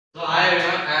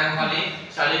am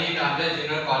Phani, studying in Amber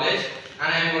Junior College,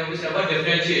 and I am going to say about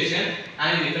differentiation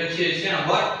and differentiation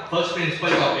about first principle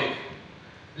topic.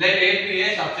 Let A be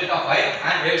a subset of I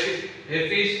and f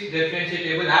is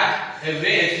differentiable as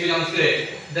every x belongs to A.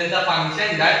 Then the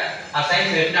function that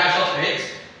assigns f dash of x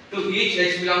to each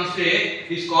x belongs to A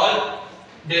is called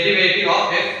derivative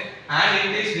of f, and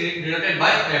it is denoted by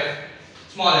f.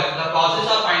 Small f. The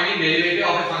process of finding derivative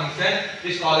of a function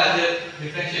is called as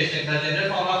differentiation. The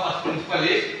general form of first principle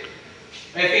is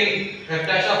f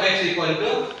dash of x equal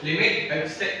to limit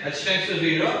x tends to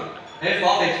 0 f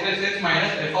of x plus x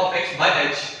minus f of x by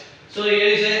h. So here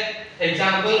is an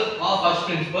example of first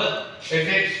principle.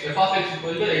 F of x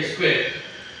equal to x square,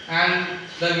 and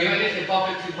the given is f of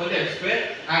x equal to x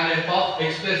square and f of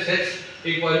x plus x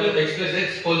equal to x plus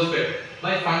x whole square.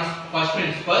 By first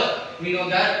principle, we know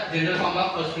that general form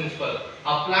of first principle.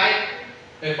 Apply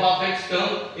f of x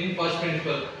term in first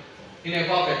principle in f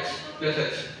of x plus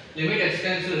x. Limit x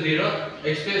tends to 0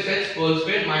 x plus x whole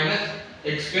square minus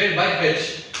x square by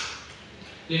h.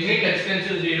 Limit x tends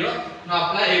to 0.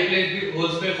 Now apply a plus b whole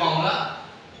square formula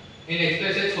in x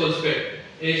plus x whole square.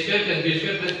 A square plus b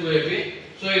square plus 2ab.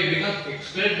 So it becomes x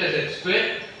square plus x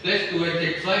square plus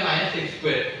 2xy minus x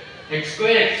square. X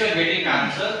square getting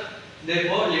cancelled.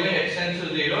 Therefore, limit x tends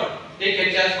to 0. Take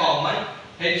h as common.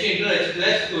 H into h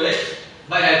plus 2h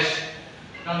by h.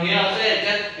 Now here also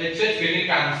h getting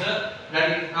cancelled.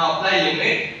 Now apply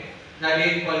limit that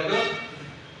is equal to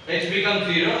h becomes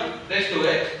 0 plus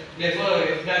 2x. Therefore,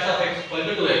 f dash of x equal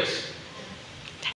to 2x.